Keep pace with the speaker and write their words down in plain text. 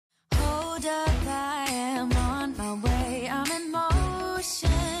hold up, I am on my way. I'm in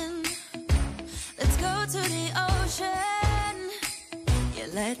motion. Let's go to the ocean. Yeah,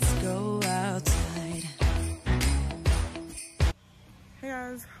 let's go outside. Hey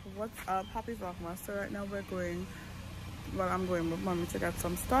guys, what's up? Happy Vlogmas. So right now we're going, well, I'm going with mommy to get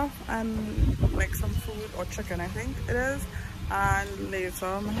some stuff and make some food or chicken, I think it is. And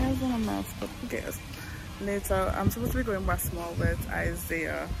later, my hair's on a mess, but who cares? Later, I'm supposed to be going Pricesmart with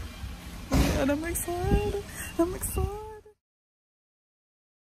Isaiah. And I'm excited. I'm excited.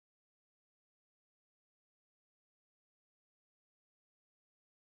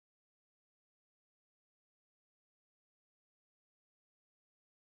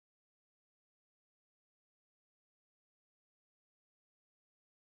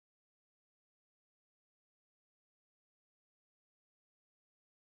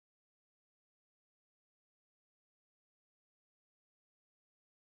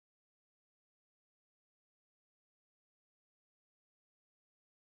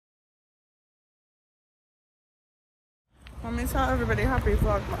 Let me tell everybody happy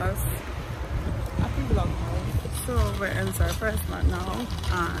Vlogmas. Happy Vlogmas. So we're inside Pricesmart now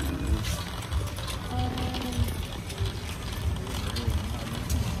and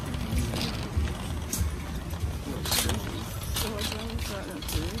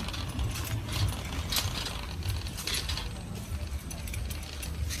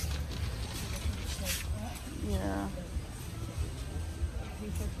yeah.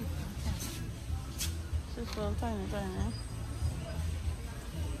 She's so tiny.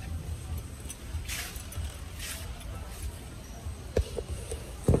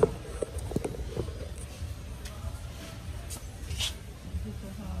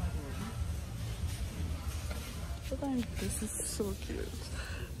 This is so cute.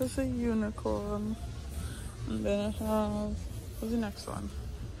 It's a unicorn. And then I have, what's the next one?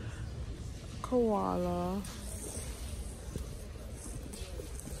 Koala.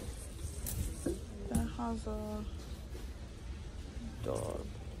 Then it has a dog.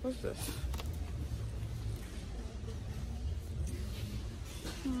 What's this?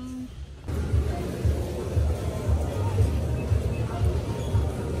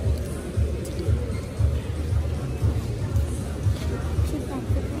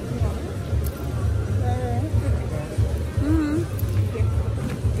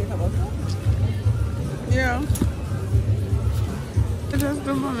 Yeah. You just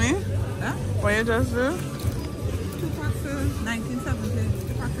do, mommy? Huh? What you just do? 2 packs of 1970.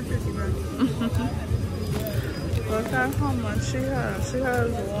 2 packs of 50 grand. Look at how much she has. She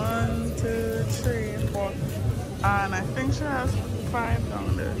has 1, 2, 3, 4, and I think she has 5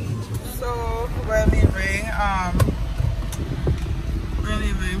 down there. So we're leaving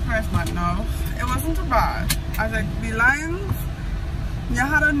Pricesmart now. It wasn't too bad. I was like, the lines, you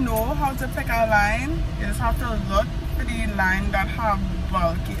had to know how to pick a line. You just have to look for the line that have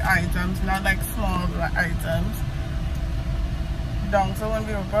bulky items, not like small items. Down so when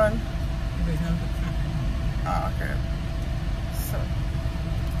we open. Oh, okay. So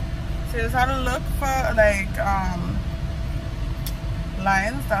you just have to look for like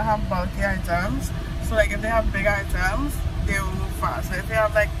lines that have bulky items. So like if they have big items, they will move fast. So if you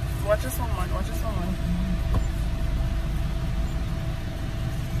have like, watch this one.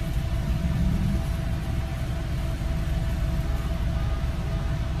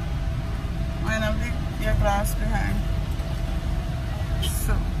 Line up your glass behind.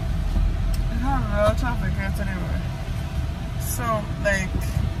 So we have real traffic here today. So like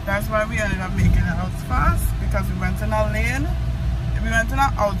that's why we ended up making it out fast, because we went in a lane. We went in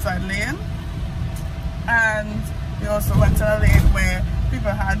an outside lane, and we also went to a lane where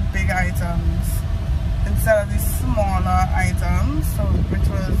people had big items instead of these smaller items, so which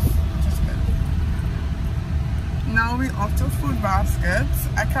was just good. Now we off to Food Baskets.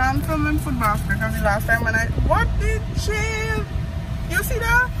 I can't film in Food Basket because the last time when what did Jay? You see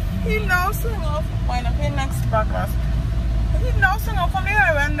that? He now swing off. Why not pay next backlash? He now swing off from the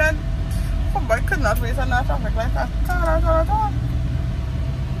highway, and then boy could not wait on that traffic like that.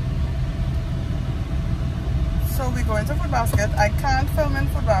 So we go into Food Basket. I can't film in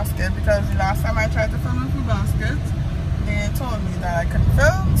Food Basket because the last time I tried to film in Food Basket, they told me that I couldn't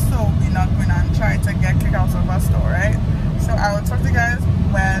film, so we're not going to try to get kicked out of our store, right? So I will talk to you guys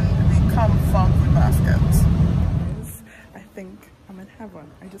when we come from Food Basket. I think I'm in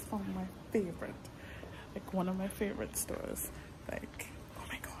heaven. I just found my favorite, like one of my favorite stores. Like, oh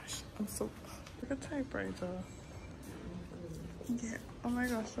my gosh, I'm so, look at typewriter. Yeah, oh my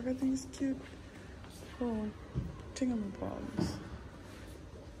gosh, look at these cute little thingamabobs.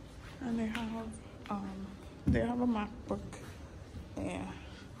 And they have a MacBook. Yeah.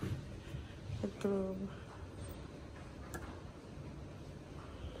 globe.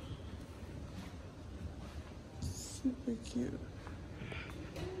 Super cute.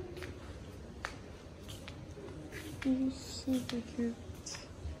 It's super cute.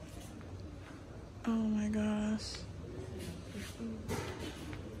 Oh my gosh.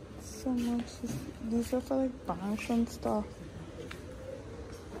 So much. These are for like banks and stuff.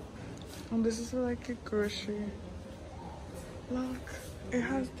 And this is for like a grocery. Look, it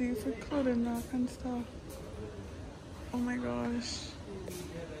has these for clothing rack and stuff. Oh my gosh.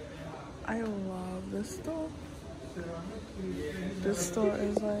 I love this store. This store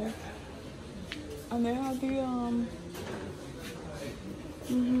is like, and they have the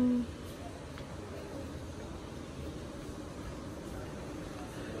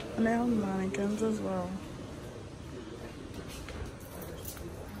and they have mannequins as well.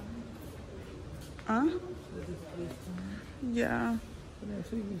 Huh? Yeah.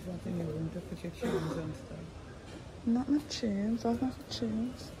 Not my chains, that's not for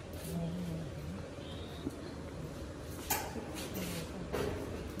chains.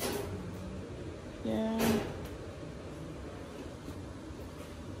 Yeah.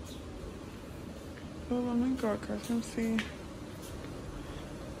 Well, let me go across and see.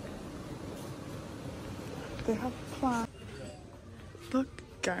 They have plants. Look,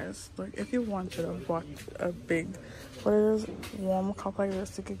 guys, look, if you wanted a big, what it is, warm cup like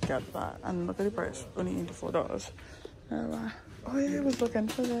this, you could get that. And look at the price, only $84. Oh yeah, I was looking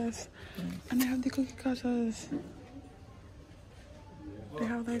for this. And they have the cookie cutters. They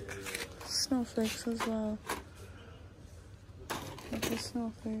have like snowflakes as well. Look at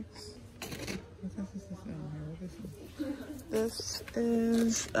snowflakes. This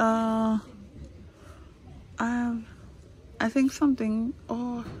is I think something.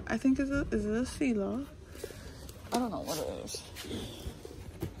 Oh, I think is it a sealer? I don't know what it is.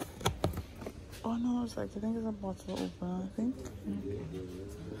 Oh no, it's like I think it's a bottle opener. I think.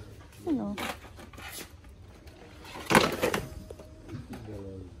 You know.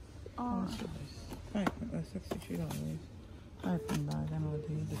 Oh. $63. iPhone bag and all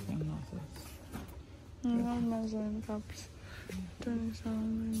the different nozzles. Measuring cups.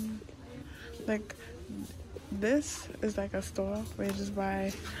 27. Like this is like a store where you just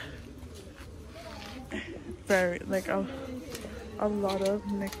buy very like a lot of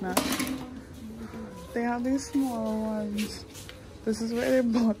knickknacks. They have these smaller ones. This is where they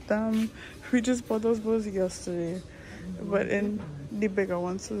bought them. We just bought those bowls yesterday, but in the bigger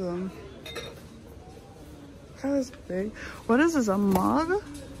ones to them. That is big. What is this? A mug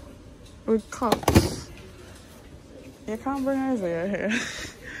with cups? You can't bring Isaiah here.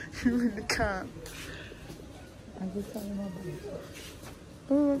 You really can't. I just tell him about it.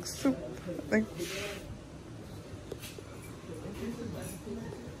 Oh, it looks super like.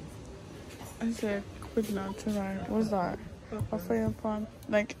 I said quick not to right. What's that? A fire pond?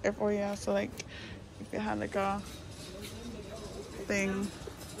 Like if yeah, so like if you had like a thing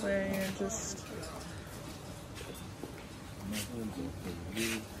where you just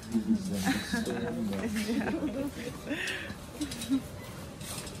yeah.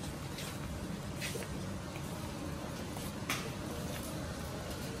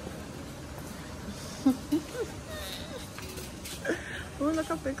 Oh, look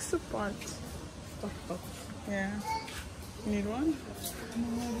a big soup pot. Yeah. You need one?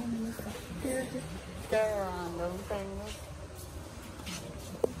 Here, they're random things.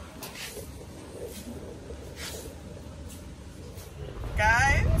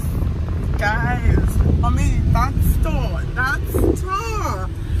 Guys, mommy, that store.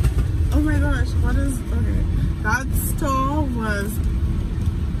 Oh my gosh, what is, okay. That store was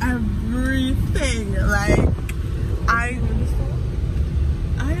everything. Like, I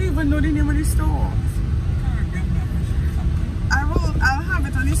don't even know the name of the store. I'll have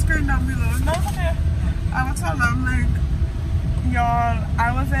it on the screen down below. No, okay. I will tell them, like, y'all,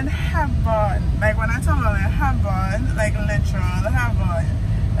 I was in heaven. Like, when I tell them in heaven, like, literal heaven.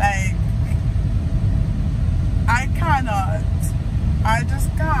 Like, I cannot. I just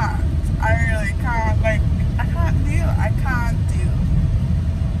can't. I really can't. Like, I can't deal.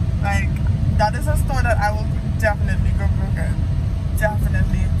 Like, that is a store that I will definitely go broke in.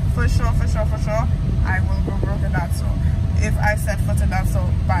 Definitely. For sure. I will go broke in that store. If I set foot in that store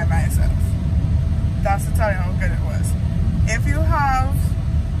by myself. That's to tell you how good it was. If you have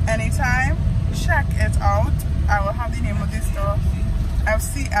any time, check it out. I will have the name of the store.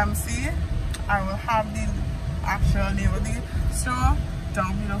 FCMC. I will have the actual name of the store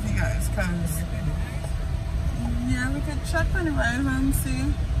down below for you guys, because yeah, we could check on the right and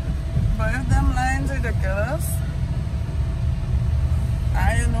see. But if them lines are ridiculous,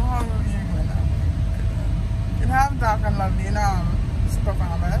 I don't know how we're going now. dark and lovely in super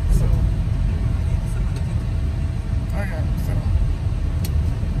farmer. So okay, so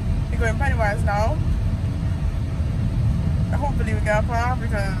we're going Pennywise now. Hopefully we get a park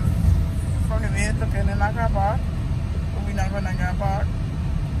because from the way it's looking in like a park, we're not gonna get a park.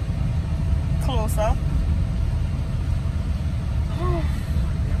 Close up.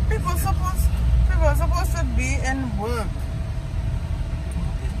 People are supposed to be in work.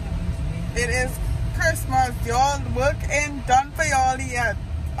 It is Christmas. Y'all work ain't done for y'all yet.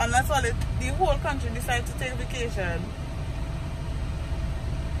 Unless the whole country decides to take vacation.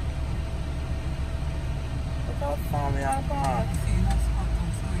 Look how far we are parked.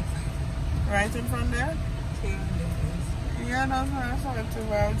 Right in front there? Yeah, that's what I saw it too,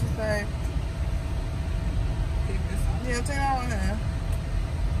 but I was just like, yeah, take that one here.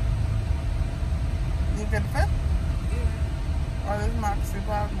 You can fit? Yeah. Or this maxi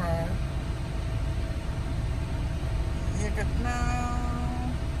park, bro. You could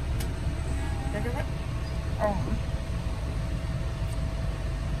now. You can fit? Oh.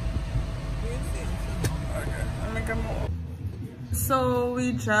 Okay, let me come over. So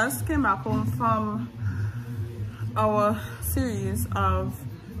we just came back home from our series of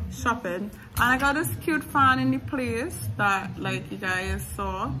shopping, and I got this cute fan in the place that like you guys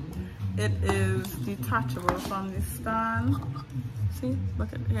saw. It is detachable from the stand. See,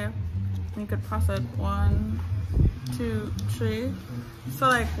 look at here. You could press it 1, 2, 3. So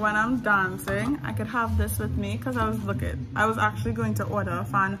like when I'm dancing, I could have this with me because I was actually going to order a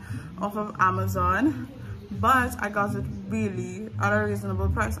fan off of Amazon, but I got it really at a reasonable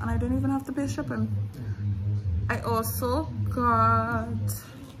price and I didn't even have to pay shipping. I also got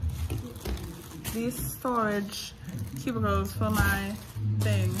these storage cubicles for my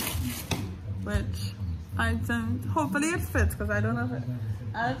thing, which I don't, hopefully it fits because I don't know if it,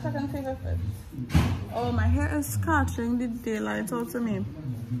 I'll check and see if it fits. Oh, my hair is catching the daylight out of me.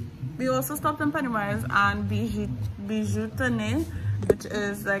 We also stopped in Pennywise and Bijouterie, which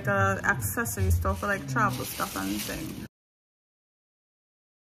is like a accessory store for like travel stuff and things.